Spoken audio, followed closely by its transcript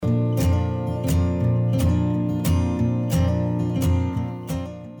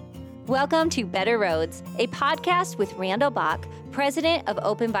Welcome to Better Roads, a podcast with Randall Bach, president of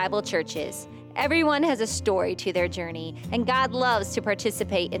Open Bible Churches. Everyone has a story to their journey, and God loves to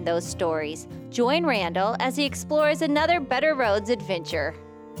participate in those stories. Join Randall as he explores another Better Roads adventure.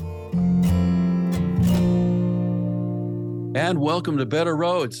 And welcome to Better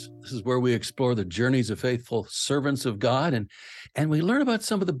Roads. This is where we explore the journeys of faithful servants of God, and we learn about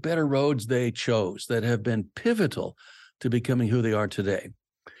some of the better roads they chose that have been pivotal to becoming who they are today.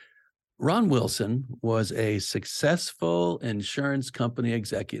 Ron Wilson was a successful insurance company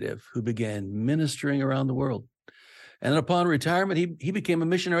executive who began ministering around the world. And upon retirement, he became a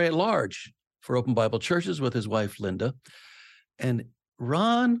missionary at large for Open Bible Churches with his wife, Linda. And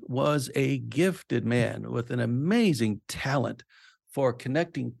Ron was a gifted man with an amazing talent for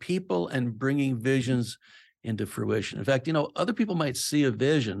connecting people and bringing visions into fruition. In fact, other people might see a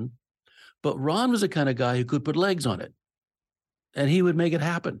vision, but Ron was the kind of guy who could put legs on it, and he would make it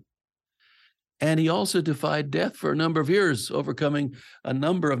happen. And he also defied death for a number of years, overcoming a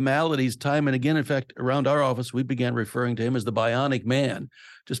number of maladies time and again. In fact, around our office, we began referring to him as the Bionic Man,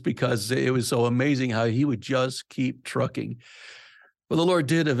 just because it was so amazing how he would just keep trucking. Well, the Lord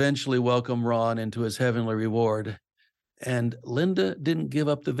did eventually welcome Ron into his heavenly reward. And Linda didn't give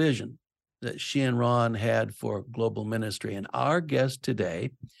up the vision that she and Ron had for global ministry. And our guest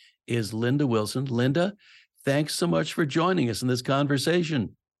today is Linda Wilson. Linda, thanks so much for joining us in this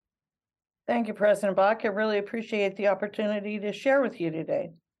conversation. Thank you, President Bach. I really appreciate the opportunity to share with you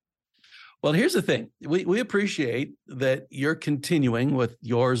today. Well, here's the thing. We appreciate that you're continuing with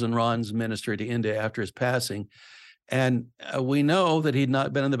yours and Ron's ministry to India after his passing. And we know that he'd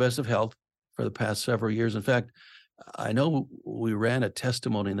not been in the best of health for the past several years. In fact, I know we ran a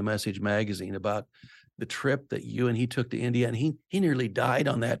testimony in the Message magazine about the trip that you and he took to India, and he nearly died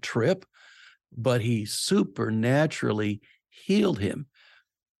on that trip, but he supernaturally healed him.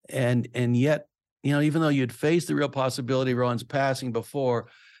 And yet, even though you'd faced the real possibility of Ron's passing before,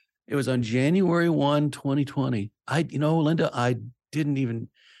 it was on January 1, 2020. Linda, I didn't even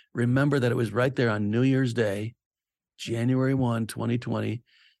remember that it was right there on New Year's Day, January 1, 2020.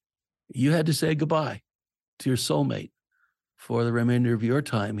 You had to say goodbye to your soulmate for the remainder of your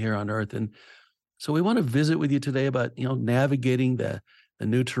time here on earth. And so we want to visit with you today about, navigating the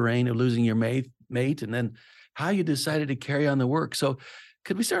new terrain of losing your mate, and then how you decided to carry on the work. So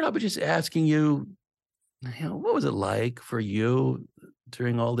could we start out by just asking you, what was it like for you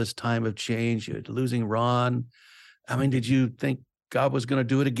during all this time of change, losing Ron? I mean, did you think God was going to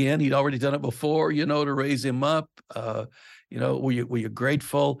do it again? He'd already done it before, to raise him up. Were you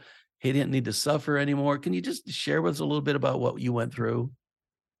grateful he didn't need to suffer anymore? Can you just share with us a little bit about what you went through?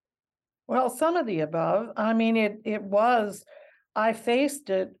 Well, some of the above. I mean, I faced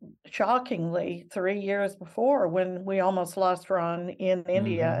it shockingly 3 years before when we almost lost Ron in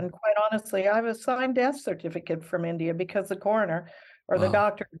India. Mm-hmm. And quite honestly, I was signed death certificate from India because the coroner or the Wow.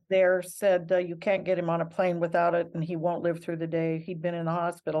 doctor there said you can't get him on a plane without it, and he won't live through the day. He'd been in the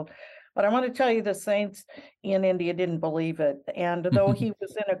hospital. But I want to tell you, the saints in India didn't believe it. And though he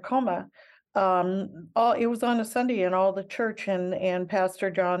was in a coma, it was on a Sunday, and all the church and Pastor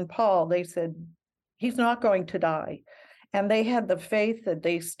John Paul, they said, he's not going to die. And they had the faith that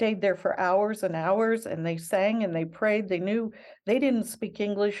they stayed there for hours and hours, and they sang and they prayed. They knew they didn't speak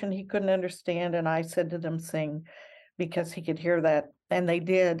English and he couldn't understand. And I said to them, sing, because he could hear that. And they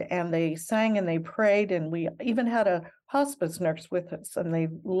did. And they sang and they prayed. And we even had a hospice nurse with us, and they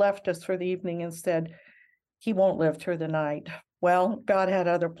left us for the evening and said, he won't live through the night. Well, God had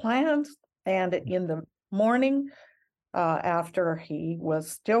other plans. And in the morning, after he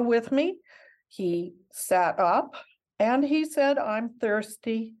was still with me, he sat up. And he said, I'm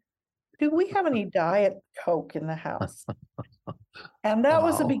thirsty. Do we have any Diet Coke in the house? And that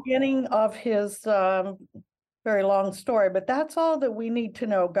was the beginning of his very long story. But that's all that we need to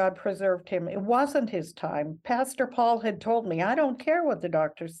know. God preserved him. It wasn't his time. Pastor Paul had told me, I don't care what the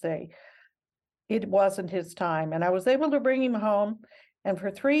doctors say. It wasn't his time. And I was able to bring him home. And for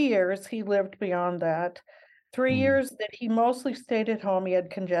 3 years, he lived beyond that. 3 years that he mostly stayed at home. He had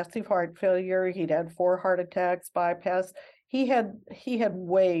congestive heart failure. He'd had 4 heart attacks, bypass. He had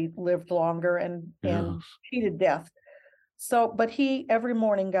way lived longer and cheated death. So, but he every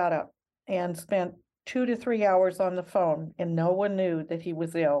morning got up and spent 2 to 3 hours on the phone, and no one knew that he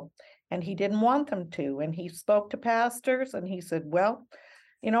was ill, and he didn't want them to. And he spoke to pastors, and he said, well,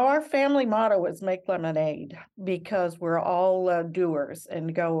 our family motto is make lemonade, because we're all doers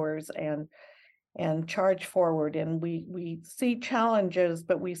and goers and charge forward. And we see challenges,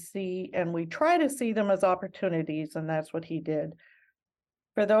 but we try to see them as opportunities. And that's what he did.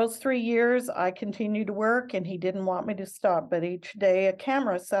 For those 3 years, I continued to work, and he didn't want me to stop. But each day a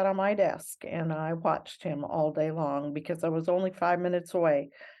camera sat on my desk, and I watched him all day long because I was only 5 minutes away.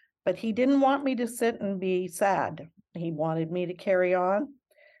 But he didn't want me to sit and be sad. He wanted me to carry on.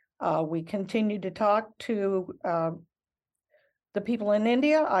 We continued to talk to the people in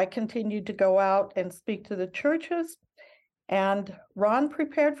India. I continued to go out and speak to the churches, and Ron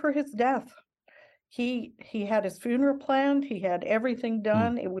prepared for his death. He had his funeral planned. He had everything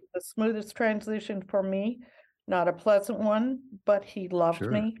done. It was the smoothest transition for me, not a pleasant one, but he loved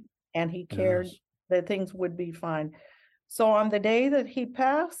Sure. me, and he cared Yes. that things would be fine. So on the day that he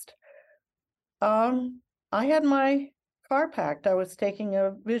passed, I had my car packed. I was taking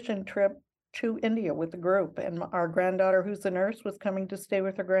a vision trip to India with the group, and our granddaughter, who's a nurse, was coming to stay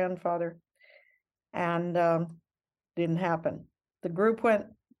with her grandfather, and didn't happen. The group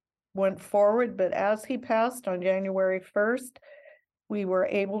went forward, but as he passed on January 1st, we were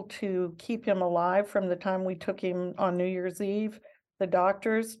able to keep him alive from the time we took him on New Year's Eve. The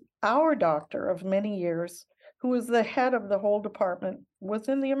doctors, our doctor of many years, who was the head of the whole department, was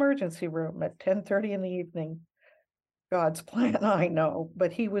in the emergency room at 10:30 in the evening. God's plan, I know,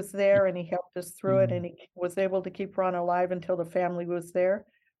 but he was there and he helped us through it, and he was able to keep Ron alive until the family was there.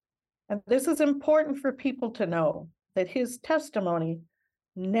 And this is important for people to know, that his testimony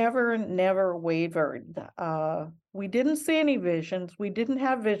never wavered. We didn't see any visions. We didn't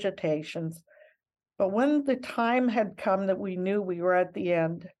have visitations. But when the time had come that we knew we were at the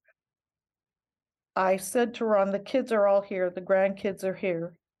end, I said to Ron, the kids are all here. The grandkids are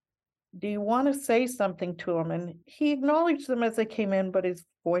here. Do you want to say something to them? And he acknowledged them as they came in, but his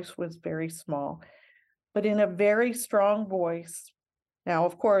voice was very small, but in a very strong voice. Now,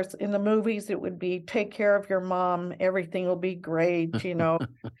 of course, in the movies, it would be take care of your mom. Everything will be great,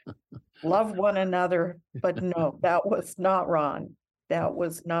 love one another. But no, that was not Ron. That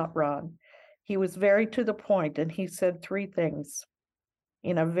was not Ron. He was very to the point, and he said three things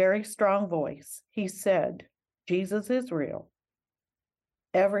in a very strong voice. He said, Jesus is real.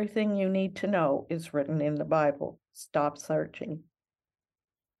 Everything you need to know is written in the Bible. Stop searching.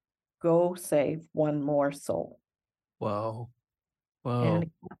 Go save one more soul. Wow. Wow.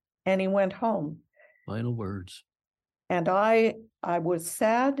 And he went home. Final words. And I was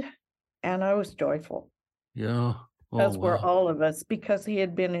sad and I was joyful. Yeah. As were wow. all of us, because he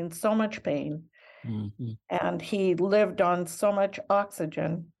had been in so much pain and he lived on so much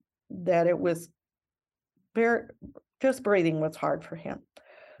oxygen that it was just breathing was hard for him.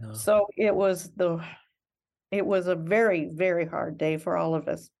 Yeah. So it was a very, very hard day for all of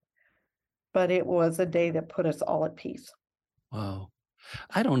us, but it was a day that put us all at peace. Wow.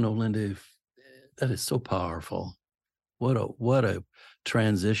 I don't know, Linda, if that is so powerful. What a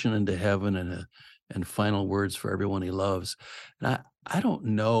transition into heaven and final words for everyone he loves. And I don't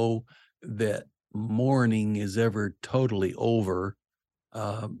know that mourning is ever totally over.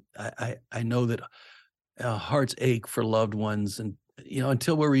 I know that hearts ache for loved ones, and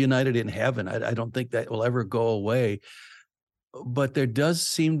until we're reunited in heaven, I don't think that will ever go away. But there does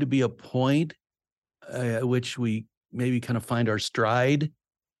seem to be a point at which we maybe kind of find our stride,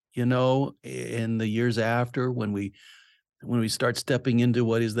 in the years after, when we start stepping into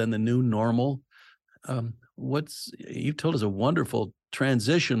what is then the new normal. You've told us a wonderful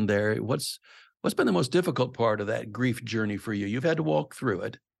transition there. What's been the most difficult part of that grief journey for you? You've had to walk through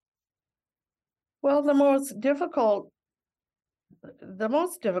it. Well, the most difficult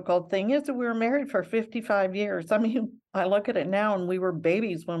thing is that we were married for 55 years. I mean, I look at it now, and we were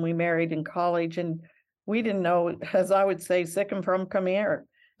babies when we married in college, and we didn't know, as I would say, sick and from come here,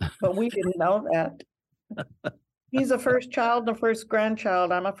 but we didn't know that. He's a first child and a first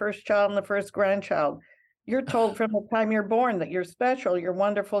grandchild. I'm a first child and a first grandchild. You're told from the time you're born that you're special, you're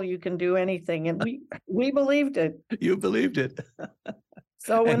wonderful, you can do anything. And we believed it. You believed it.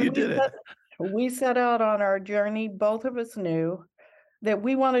 So when we set out on our journey, both of us knew that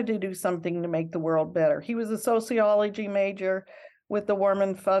we wanted to do something to make the world better. He was a sociology major with the warm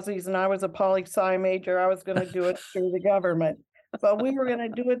and fuzzies, and I was a poli-sci major. I was going to do it through the government, but we were going to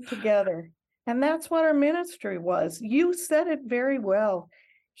do it together. And that's what our ministry was. You said it very well.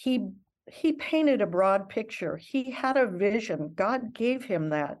 He painted a broad picture. He had a vision. God gave him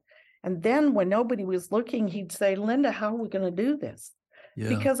that. And then when nobody was looking, he'd say, Linda, how are we going to do this? Yeah.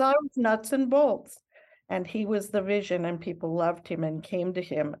 Because I was nuts and bolts. And he was the vision, and people loved him and came to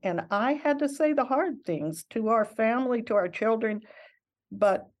him. And I had to say the hard things to our family, to our children.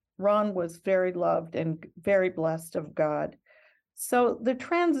 But Ron was very loved and very blessed of God. So the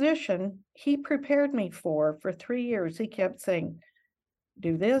transition he prepared me for 3 years. He kept saying,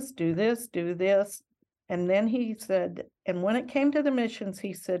 do this, do this, do this. And then he said, and when it came to the missions,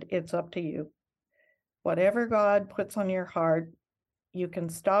 he said, it's up to you. Whatever God puts on your heart, you can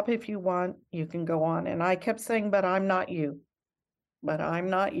stop if you want, you can go on. And I kept saying, but I'm not you. But I'm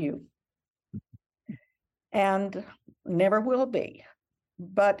not you. And never will be.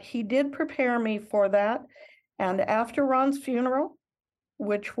 But he did prepare me for that. And after Ron's funeral,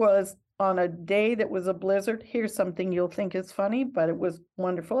 which was on a day that was a blizzard, here's something you'll think is funny, but it was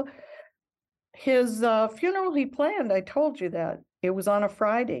wonderful. His funeral he planned, I told you that. It was on a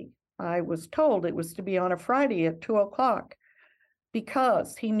Friday. I was told it was to be on a Friday at 2:00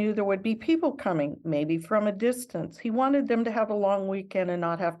 because he knew there would be people coming, maybe from a distance. He wanted them to have a long weekend and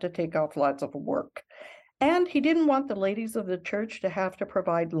not have to take off lots of work. And he didn't want the ladies of the church to have to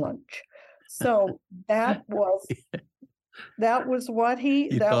provide lunch. So that was what He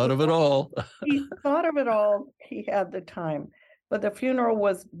thought of it all. He thought of it all. He had the time. But the funeral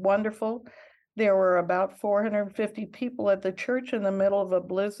was wonderful. There were about 450 people at the church in the middle of a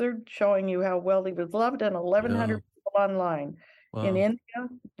blizzard, showing you how well he was loved, and 1,100 people online. Wow. In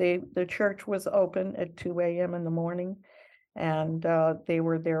India, the church was open at 2 a.m. in the morning, and they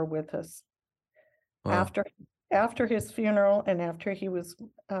were there with us. Wow. After his funeral and after he was,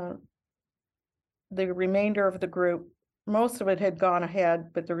 the remainder of the group, most of it had gone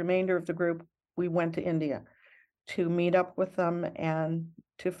ahead, but the remainder of the group, we went to India to meet up with them and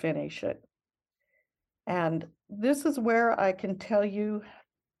to finish it. And this is where I can tell you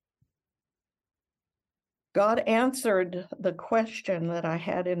God answered the question that I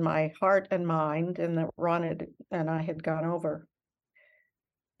had in my heart and mind, and that Ron and I had gone over.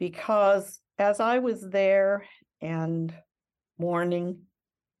 Because as I was there and mourning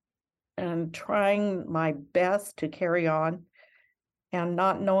and trying my best to carry on and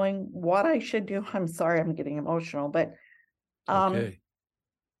not knowing what I should do, I'm sorry, I'm getting emotional, but Okay.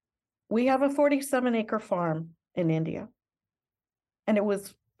 we have a 47-acre farm in India, and it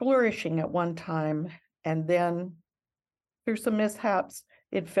was flourishing at one time, and then through some mishaps,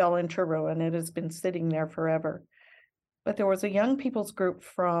 it fell into ruin. It has been sitting there forever. But there was a young people's group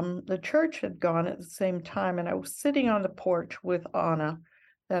from the church had gone at the same time, and I was sitting on the porch with Anna.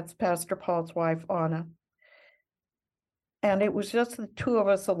 That's Pastor Paul's wife, Anna. And it was just the two of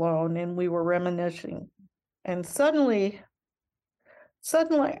us alone, and we were reminiscing. And suddenly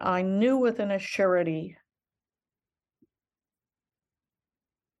I knew with an assurity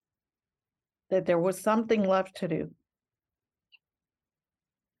that there was something left to do.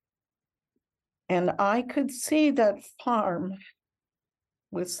 And I could see that farm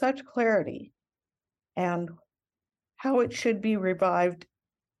with such clarity and how it should be revived,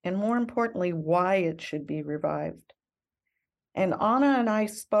 and more importantly, why it should be revived. And Anna and I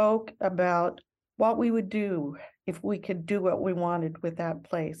spoke about what we would do if we could do what we wanted with that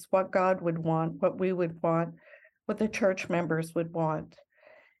place, what God would want, what we would want, what the church members would want.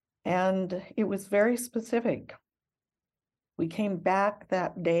 And it was very specific. We came back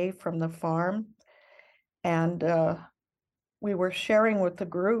that day from the farm, and we were sharing with the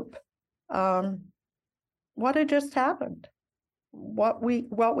group what had just happened, what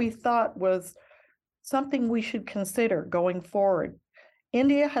we thought was something we should consider going forward.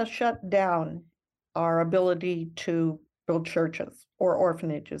 India has shut down our ability to build churches or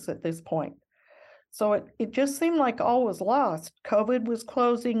orphanages at this point. So it just seemed like all was lost. COVID was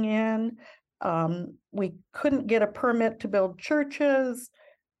closing in. We couldn't get a permit to build churches.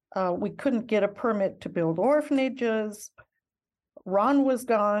 We couldn't get a permit to build orphanages. Ron was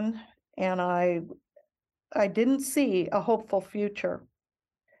gone, and I didn't see a hopeful future.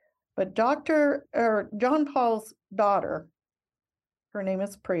 But John Paul's daughter, her name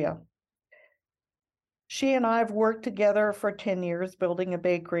is Priya. She and I have worked together for 10 years building a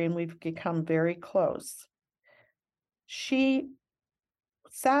bakery, and we've become very close. She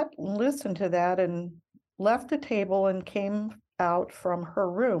sat and listened to that and left the table and came out from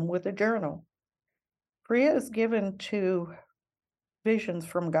her room with a journal. Priya is given to visions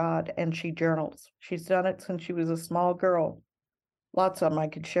from God, and she journals. She's done it since she was a small girl. Lots of them I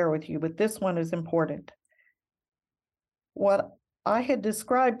could share with you, but this one is important. What I had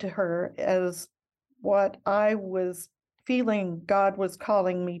described to her as what I was feeling God was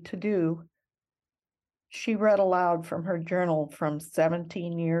calling me to do, she read aloud from her journal from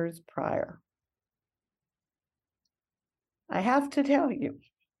 17 years prior. I have to tell you,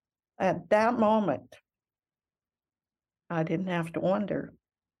 at that moment, I didn't have to wonder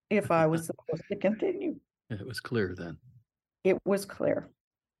if I was supposed to continue. It was clear then. It was clear.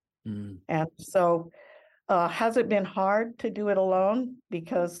 Mm. And so, has it been hard to do it alone?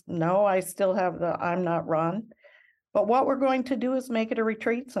 Because no, I still have I'm not Ron. But what we're going to do is make it a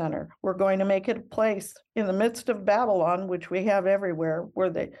retreat center. We're going to make it a place in the midst of Babylon, which we have everywhere, where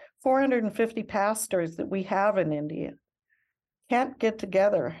the 450 pastors that we have in India can't get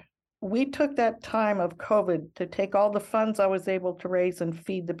together. We took that time of COVID to take all the funds I was able to raise and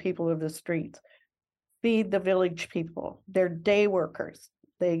feed the people of the streets, feed the village people. They're day workers.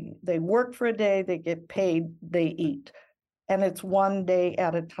 They work for a day, they get paid, they eat. And it's one day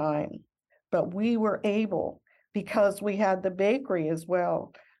at a time. But we were able, because we had the bakery as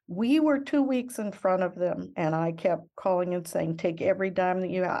well, we were 2 weeks in front of them. And I kept calling and saying, take every dime that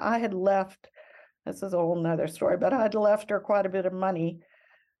you have. I had left, this is a whole nother story, but I had left her quite a bit of money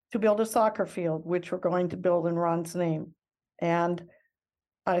to build a soccer field, which we're going to build in Ron's name. And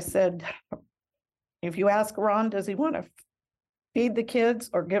I said, if you ask Ron, does he want to feed the kids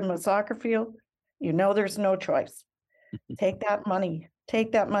or give them a soccer field? You know, there's no choice. Take that money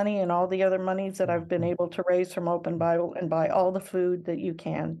and all the other monies that I've been able to raise from Open Bible and buy all the food that you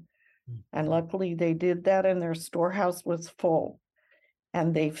can. And luckily they did that, and their storehouse was full.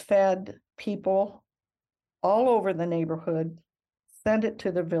 And they fed people all over the neighborhood, sent it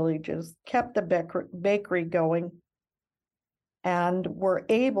to the villages, kept the bakery going, and were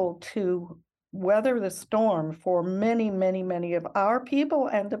able to weather the storm for many, many, many of our people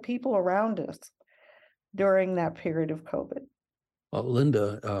and the people around us during that period of COVID. Well,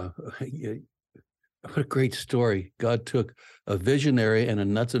 Linda, what a great story. God took a visionary and a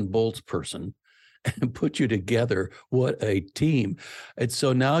nuts and bolts person and put you together. What a team. And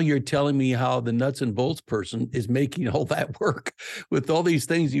so now you're telling me how the nuts and bolts person is making all that work with all these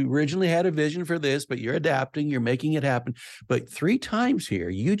things. You originally had a vision for this, but you're adapting, you're making it happen. But 3 times here,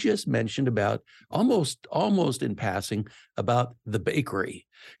 you just mentioned about almost in passing about the bakery.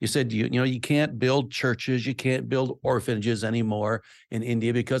 You said, you can't build churches, you can't build orphanages anymore in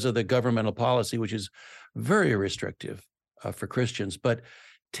India because of the governmental policy, which is very restrictive for Christians. But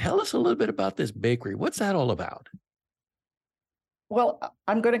tell us a little bit about this bakery. What's that all about? Well,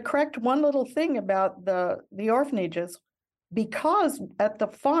 I'm going to correct one little thing about the orphanages, because at the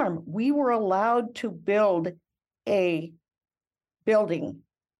farm, we were allowed to build a building,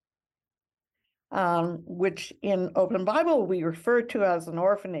 which in Open Bible, we refer to as an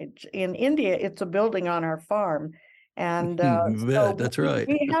orphanage. In India, it's a building on our farm. And so that's right.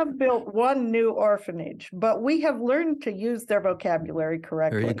 We have built one new orphanage, but we have learned to use their vocabulary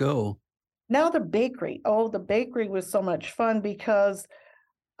correctly. There you go. Now the bakery. Oh, the bakery was so much fun, because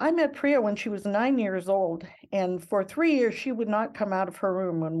I met Priya when she was 9 years old. And for 3 years, she would not come out of her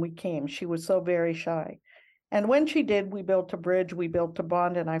room when we came. She was so very shy. And when she did, we built a bridge, we built a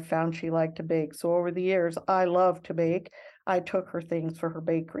bond, and I found she liked to bake. So over the years, I love to bake. I took her things for her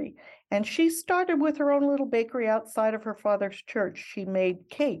bakery. And she started with her own little bakery outside of her father's church. She made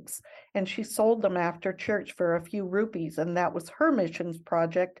cakes and she sold them after church for a few rupees. And that was her missions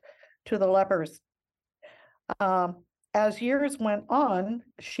project to the lepers. As years went on,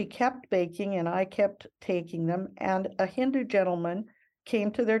 she kept baking and I kept taking them. And a Hindu gentleman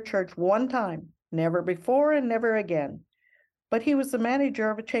came to their church one time, never before and never again. But he was the manager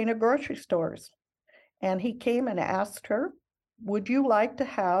of a chain of grocery stores. And he came and asked her, would you like to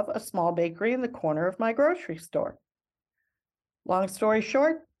have a small bakery in the corner of my grocery store? Long story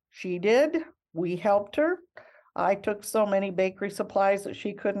short, she did. We helped her. I took so many bakery supplies that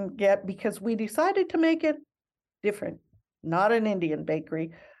she couldn't get, because we decided to make it different, not an Indian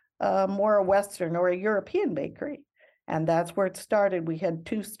bakery, more a Western or a European bakery. And that's where it started. We had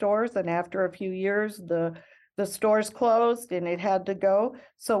 2 stores, and after a few years, the stores closed and it had to go.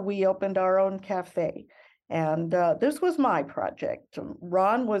 So we opened our own cafe. And this was my project.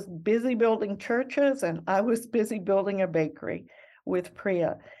 Ron was busy building churches and I was busy building a bakery with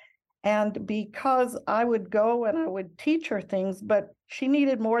Priya. And because I would go and I would teach her things, but she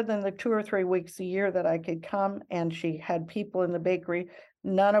needed more than the 2 or 3 weeks a year that I could come, and she had people in the bakery,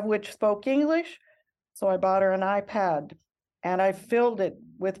 none of which spoke English. So I bought her an iPad and I filled it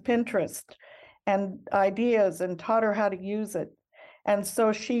with Pinterest and ideas and taught her how to use it. And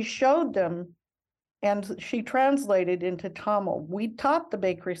so she showed them and she translated into Tamil. We taught the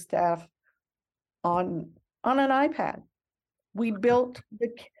bakery staff on an iPad. We built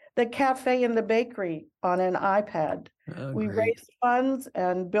the cafe and the bakery on an iPad. Oh, we great. raised funds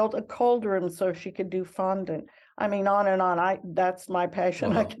and built a cold room so she could do fondant. I mean, on and on. That's my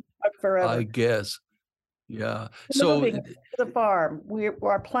passion. Wow. I can talk forever. I guess. Yeah. So Moving it to the farm.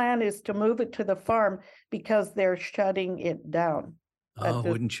 Our plan is to move it to the farm because they're shutting it down.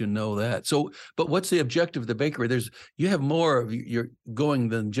 wouldn't you know that? So, but what's the objective of the bakery? You have more of you're going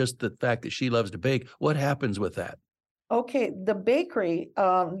than just the fact that she loves to bake. What happens with that? Okay, the bakery,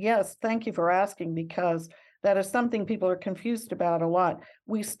 yes, thank you for asking, because That is something people are confused about a lot.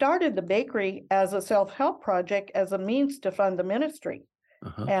 We started the bakery as a self-help project as a means to fund the ministry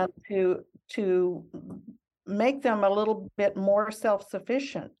and to make them a little bit more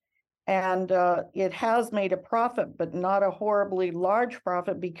self-sufficient. And it has made a profit, but not a horribly large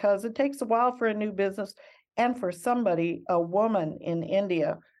profit, because it takes a while for a new business. And for somebody, a woman in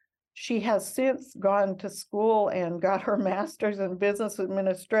India, she has since gone to school and got her master's in business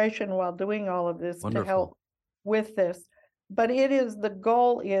administration while doing all of this to help with this. But the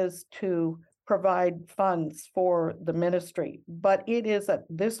goal is to provide funds for the ministry. But it is at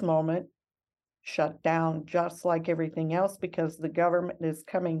this moment shut down, just like everything else, because the government is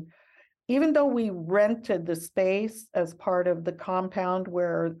coming. Even though we rented the space as part of the compound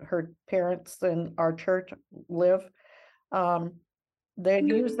where her parents and our church live, they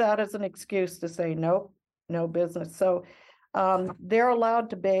use that as an excuse to say, nope, no business. So they're allowed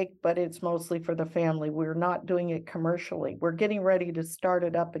to bake, but it's mostly for the family. We're not doing it commercially. We're getting ready to start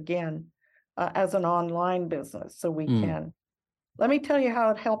it up again as an online business, so we can. Let me tell you how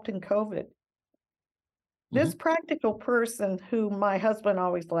it helped in COVID. This practical person who my husband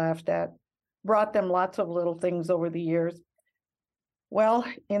always laughed at brought them lots of little things over the years. Well,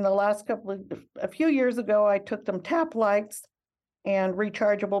 in the last a few years ago, I took them tap lights and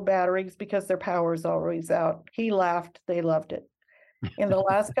rechargeable batteries because their power is always out. He laughed, they loved it. In the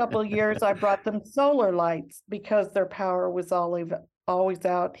last couple of years, I brought them solar lights because their power was always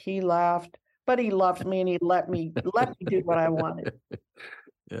out. He laughed, but he loved me and he let me do what I wanted.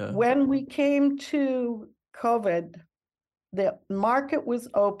 Yeah. When we came to COVID, the market was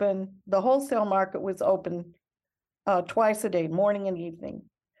open, the wholesale market was open twice a day, morning and evening.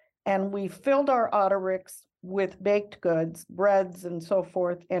 And we filled our auto ricks with baked goods, breads and so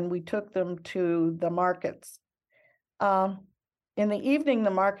forth, and we took them to the markets. In the evening,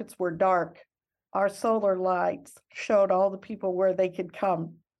 the markets were dark. Our solar lights showed all the people where they could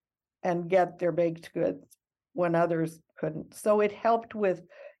come and get their baked goods when others couldn't. So it helped with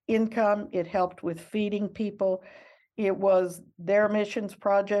income, it helped with feeding people. It was their missions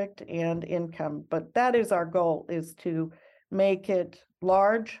project and income. But that is our goal, is to make it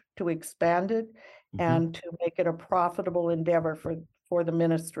large, to expand it, and to make it a profitable endeavor for the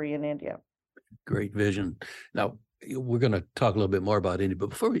ministry in India. Great vision. Now, we're going to talk a little bit more about India, but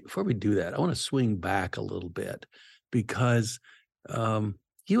before we do that, I want to swing back a little bit, because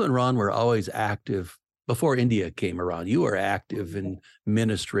you and Ron were always active. Before India came around, you were active in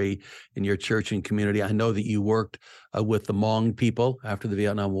ministry in your church and community. I know that you worked with the Hmong people after the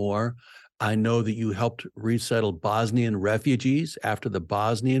Vietnam War. I know that you helped resettle Bosnian refugees after the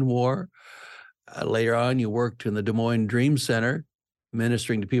Bosnian War. Later on, you worked in the Des Moines Dream Center,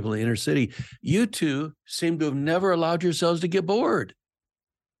 ministering to people in the inner city. You two seem to have never allowed yourselves to get bored.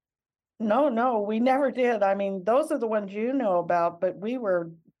 No, we never did. I mean, those are the ones you know about, but we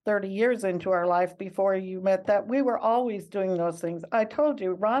were 30 years into our life before you met that. We were always doing those things. I told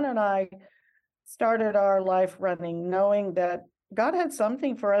you, Ron and I started our life running, knowing that God had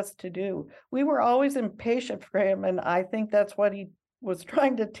something for us to do. We were always impatient for him, and I think that's what he was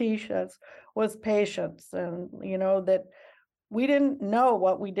trying to teach us, was patience, and that we didn't know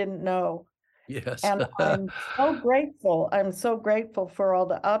what we didn't know. Yes. And I'm so grateful. I'm so grateful for all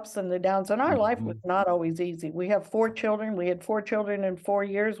the ups and the downs. And our life was not always easy. We have 4 children. We had 4 children in 4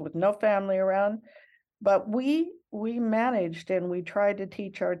 years with no family around. But we managed, and we tried to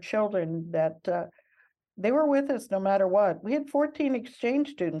teach our children that they were with us no matter what. We had 14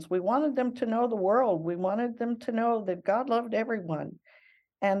 exchange students. We wanted them to know the world. We wanted them to know that God loved everyone.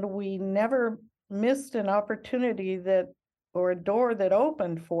 And we never missed an opportunity or a door that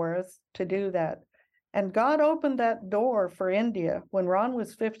opened for us to do that. And God opened that door for India when Ron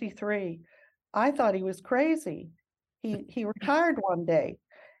was 53. I thought he was crazy. He retired one day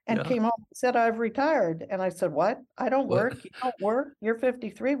and came home and said, "I've retired." And I said, "What? I don't work. You don't work. You're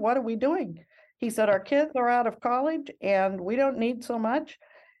 53. What are we doing?" He said, "Our kids are out of college and we don't need so much.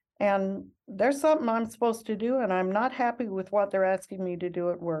 And there's something I'm supposed to do, and I'm not happy with what they're asking me to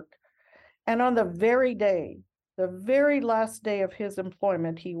do at work." And on the very last day of his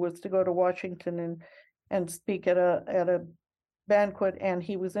employment, he was to go to Washington and speak at a banquet, and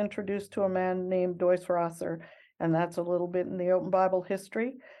he was introduced to a man named Doyce Rosser, and that's a little bit in the Open Bible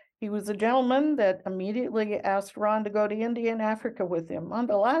history. He was a gentleman that immediately asked Ron to go to India and Africa with him on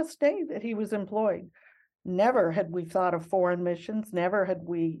the last day that he was employed. Never had we thought of foreign missions, never had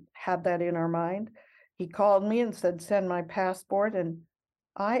we had that in our mind. He called me and said, "Send my passport," and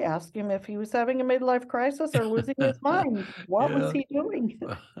I asked him if he was having a midlife crisis or losing his mind. What was he doing?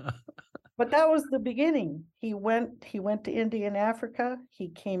 But that was the beginning. He went to India and Africa. He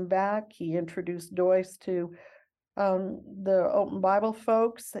came back. He introduced Joyce to the Open Bible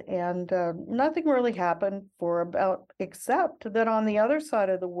folks, and nothing really happened except that on the other side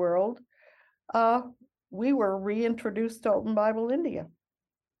of the world, we were reintroduced to Open Bible India.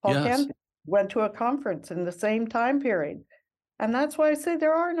 Paul Yes. Canfield went to a conference in the same time period. And that's why I say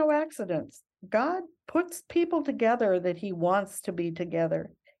there are no accidents. God puts people together that he wants to be together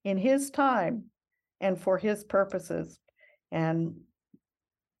in his time and for his purposes. And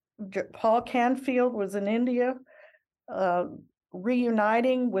Paul Canfield was in India,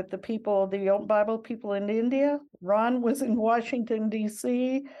 reuniting with the people, the Open Bible people in India. Ron was in Washington,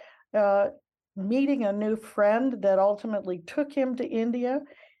 D.C., meeting a new friend that ultimately took him to India.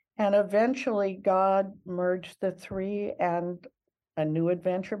 And eventually God merged the three and a new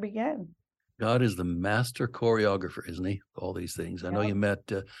adventure began. God is the master choreographer, isn't he? All these things. I know Yeah. you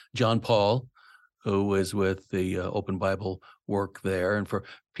met John Paul, who was with the Open Bible work there. And for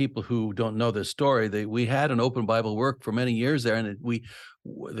people who don't know this story, we had an Open Bible work for many years there, and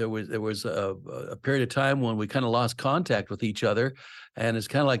there was a period of time when we kind of lost contact with each other, and it's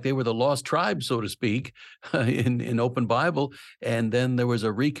kind of like they were the lost tribe, so to speak, in Open Bible. And then there was a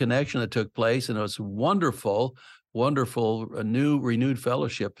reconnection that took place, and it was wonderful, a new renewed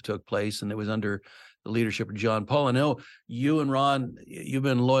fellowship took place, and it was under the leadership of John Paul. I know you and Ron, you've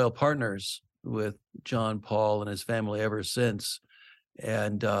been loyal partners with John Paul and his family ever since.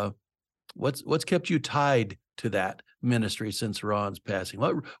 And what's kept you tied to that ministry since Ron's passing?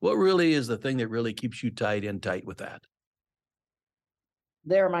 What really is the thing that really keeps you tied with that?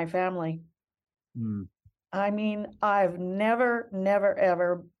 They're my family. I mean, I've never,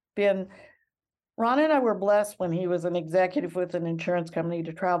 ever been. Ron and I were blessed when he was an executive with an insurance company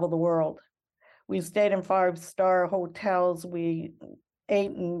to travel the world. We stayed in 5-star hotels. We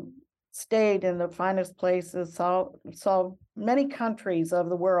ate and stayed in the finest places, saw many countries of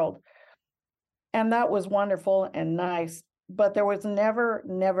the world. And that was wonderful and nice. But there was never,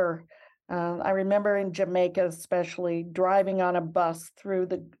 I remember in Jamaica, especially driving on a bus through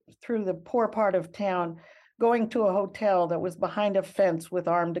the poor part of town, going to a hotel that was behind a fence with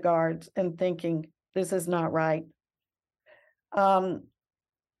armed guards and thinking, this is not right.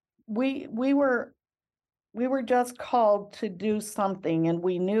 We were just called to do something, and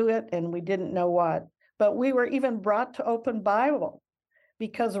we knew it and we didn't know what. But we were even brought to Open Bible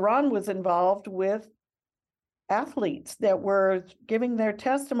because Ron was involved with athletes that were giving their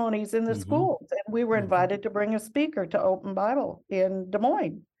testimonies in the schools. And we were invited to bring a speaker to Open Bible in Des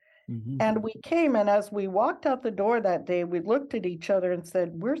Moines. And we came, and as we walked out the door that day, we looked at each other and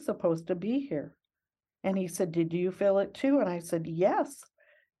said, we're supposed to be here. And he said, did you feel it too? And I said, yes.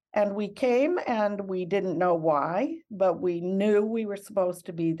 And we came, and we didn't know why, but we knew we were supposed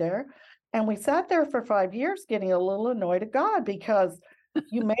to be there. And we sat there for 5 years getting a little annoyed at God because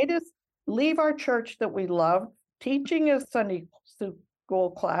you made us leave our church that we loved, teaching a Sunday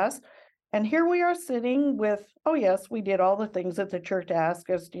school class. And here we are sitting with, oh yes, we did all the things that the church asked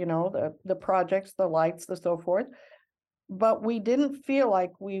us, the projects, the lights, the so forth. But we didn't feel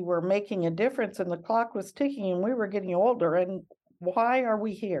like we were making a difference, and the clock was ticking and we were getting older. And why are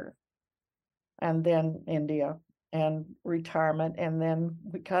we here? And then India and retirement. And then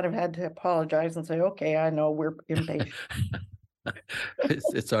we kind of had to apologize and say, okay, I know we're impatient.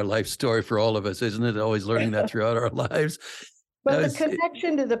 It's our life story for all of us, isn't it? Always learning that throughout our lives. But the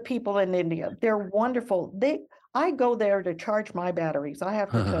connection to the people in India, they're wonderful. I go there to charge my batteries. I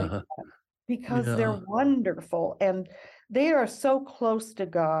have to tell you that, because they're wonderful and they are so close to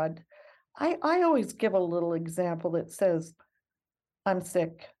God. I always give a little example that says, I'm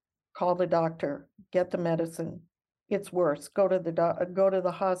sick, call the doctor, get the medicine. It's worse, go to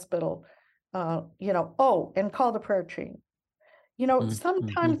the hospital, and call the prayer chain.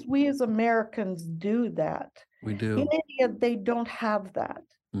 Sometimes we as Americans do that. We do. In India, they don't have that.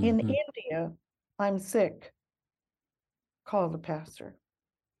 In India, I'm sick, call the pastor,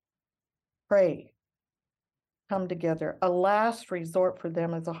 pray, come together. A last resort for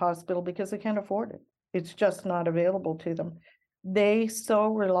them is a hospital because they can't afford it. It's just not available to them. They so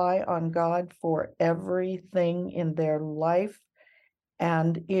rely on God for everything in their life,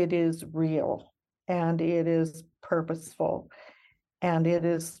 and it is real, and it is purposeful, and it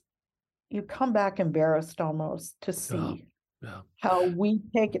is, you come back embarrassed almost to see how we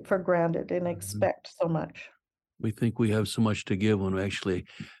take it for granted and expect so much. We think we have so much to give when actually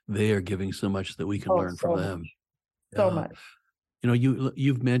they are giving so much that we can learn from them. So much.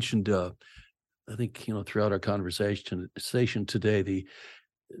 You've mentioned, I think, throughout our conversation today,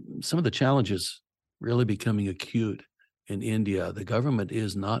 some of the challenges really becoming acute in India, the government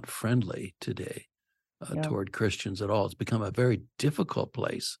is not friendly today toward Christians at all. It's become a very difficult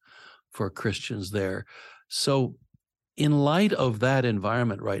place for Christians there. So in light of that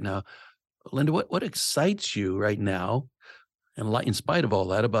environment right now, Linda, what excites you right now, and in spite of all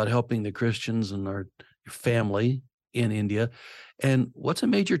that, about helping the Christians and your family in India? And what's a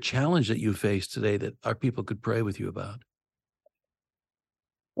major challenge that you face today that our people could pray with you about?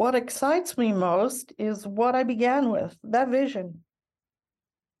 What excites me most is what I began with, that vision.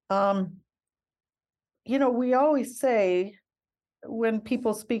 We always say when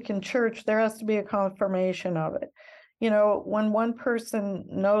people speak in church, there has to be a confirmation of it. When one person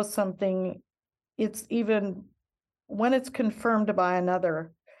knows something, it's even when it's confirmed by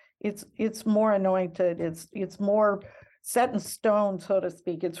another, it's more anointed, it's more set in stone, so to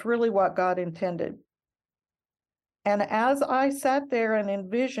speak. It's really what God intended. And as I sat there and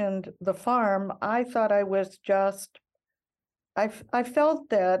envisioned the farm, I thought I felt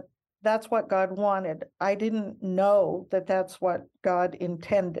that that's what God wanted. I didn't know that that's what God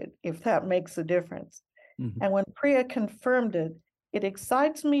intended, if that makes a difference. Mm-hmm. And when Priya confirmed it, it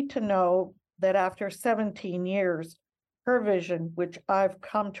excites me to know that after 17 years, her vision, which I've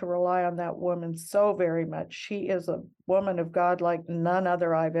come to rely on that woman so very much, she is a woman of God like none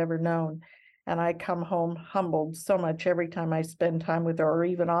other I've ever known. And I come home humbled so much every time I spend time with her or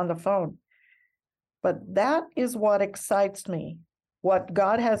even on the phone. But that is what excites me, what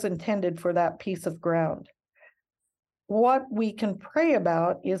God has intended for that piece of ground. What we can pray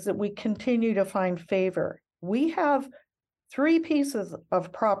about is that we continue to find favor. We have 3 pieces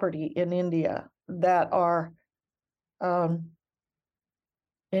of property in India that are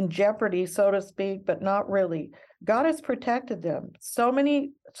in jeopardy, so to speak, but not really. God has protected them. So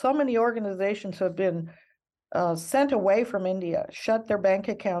many organizations have been sent away from India, shut their bank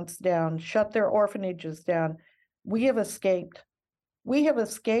accounts down, shut their orphanages down. We have escaped. We have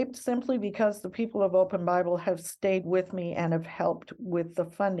escaped simply because the people of Open Bible have stayed with me and have helped with the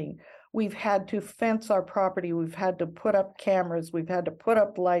funding. We've had to fence our property. We've had to put up cameras. We've had to put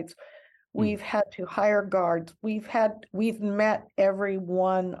up lights. We've had to hire guards. We've met every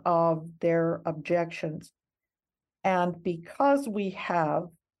one of their objections. And because we have,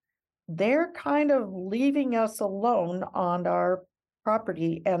 they're kind of leaving us alone on our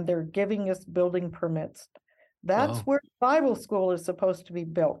property, and they're giving us building permits. That's where Bible school is supposed to be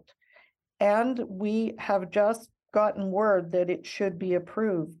built. And we have just gotten word that it should be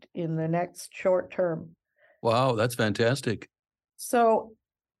approved in the next short term. Wow, that's fantastic. So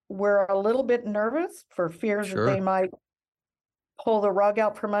we're a little bit nervous for fears that they might pull the rug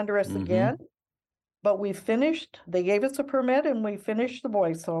out from under us again. But we finished, they gave us a permit and we finished the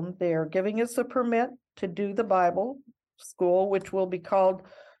boys' home. They're giving us a permit to do the Bible school, which will be called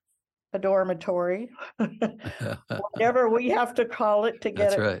a dormitory, whatever we have to call it to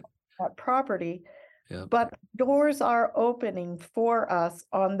get that property. Yep. But doors are opening for us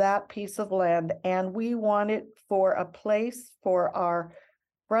on that piece of land, and we want it for a place for our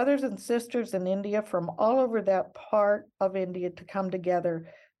brothers and sisters in India from all over that part of India to come together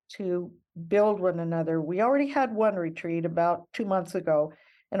to build one another. We already had one retreat about 2 months ago,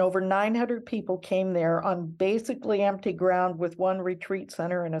 and over 900 people came there on basically empty ground with one retreat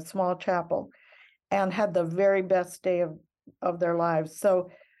center and a small chapel, and had the very best day of their lives. So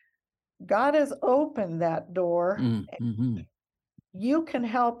God has opened that door. Mm-hmm. You can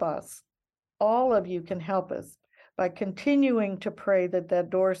help us. All of you can help us by continuing to pray that that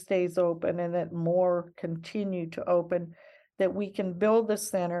door stays open and that more continue to open, that we can build the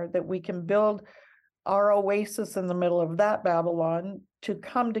center, that we can build our oasis in the middle of that Babylon to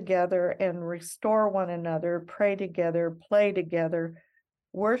come together and restore one another, pray together, play together,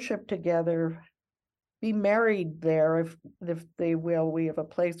 worship together, be married there if they will. We have a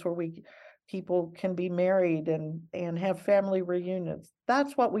place where people can be married and have family reunions.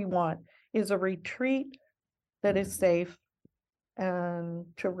 That's what we want, is a retreat that is safe and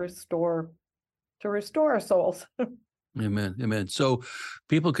to restore our souls. Amen. Amen. So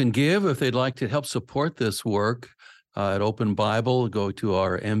people can give if they'd like to help support this work at Open Bible. Go to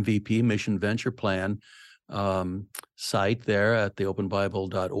our MVP Mission Venture Plan site there at the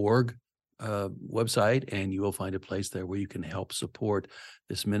openbible.org website, and you will find a place there where you can help support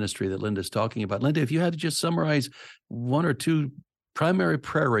this ministry that Linda's talking about. Linda, if you had to just summarize 1 or 2 primary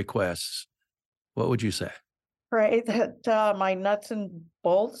prayer requests, what would you say? Pray that my nuts and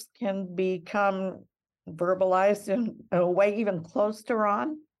bolts can become verbalized in a way even close to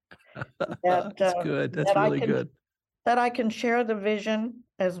Ron. That's good. That's really good. That I can share the vision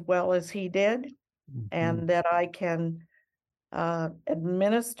as well as he did, and that I can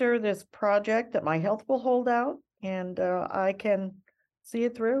administer this project, that my health will hold out, and I can see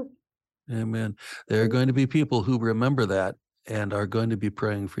it through. Amen. There are going to be people who remember that and are going to be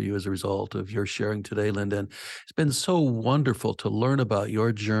praying for you as a result of your sharing today, Linda. And it's been so wonderful to learn about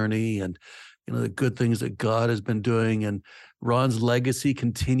your journey and the good things that God has been doing. And Ron's legacy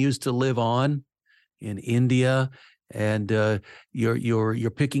continues to live on in India. And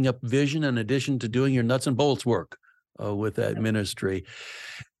you're picking up vision in addition to doing your nuts and bolts work with that ministry.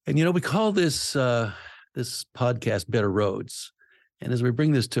 And we call this this podcast Better Roads. And as we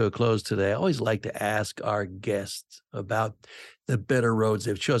bring this to a close today, I always like to ask our guests about the better roads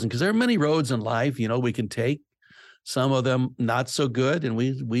they've chosen, because there are many roads in life, we can take. Some of them not so good, and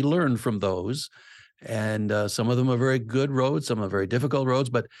we learn from those. And some of them are very good roads, some are very difficult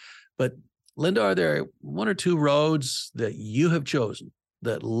roads. But Linda, are there one or two roads that you have chosen,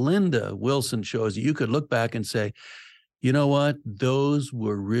 that Linda Wilson chose, you could look back and say, you know what? Those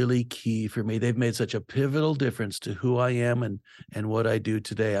were really key for me. They've made such a pivotal difference to who I am and what I do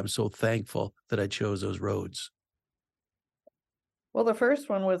today. I'm so thankful that I chose those roads. Well, the first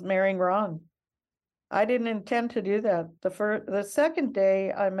one was marrying Ron. I didn't intend to do that. The second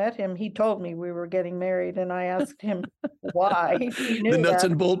day I met him, he told me we were getting married, and I asked him why. He knew the nuts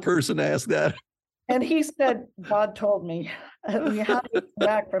that. and bolt person asked that. And he said, God told me. We had to come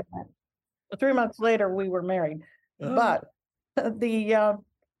back from that. 3 months later, we were married. But that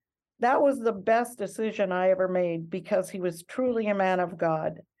was the best decision I ever made, because he was truly a man of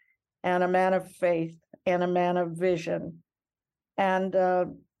God and a man of faith and a man of vision. And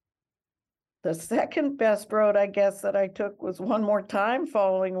the second best road, I guess, that I took was one more time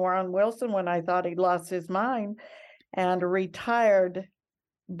following Ron Wilson when I thought he'd lost his mind and retired,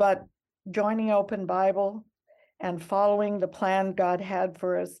 but joining Open Bible and following the plan God had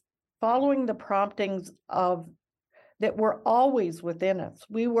for us, following the promptings that were always within us.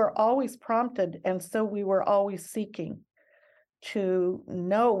 We were always prompted, and so we were always seeking to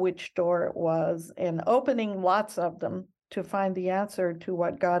know which door it was and opening lots of them to find the answer to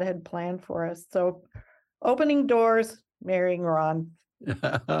what God had planned for us. So opening doors, marrying Ron.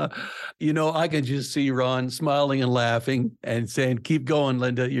 I can just see Ron smiling and laughing and saying, keep going,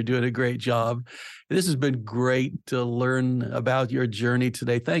 Linda. You're doing a great job. This has been great to learn about your journey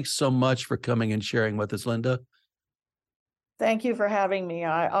today. Thanks so much for coming and sharing with us, Linda. Thank you for having me.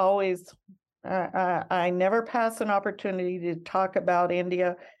 I never pass an opportunity to talk about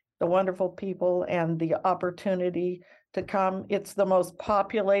India, the wonderful people, and the opportunity to come. It's the most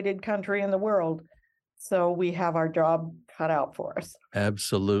populated country in the world, so we have our job cut out for us.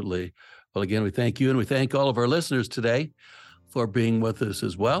 Absolutely. Well, again, we thank you, and we thank all of our listeners today for being with us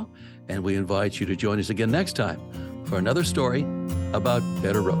as well. And we invite you to join us again next time for another story about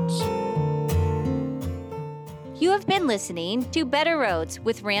better roads. You have been listening to Better Roads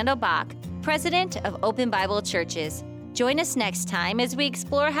with Randall Bach, President of Open Bible Churches. Join us next time as we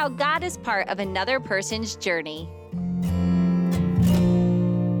explore how God is part of another person's journey.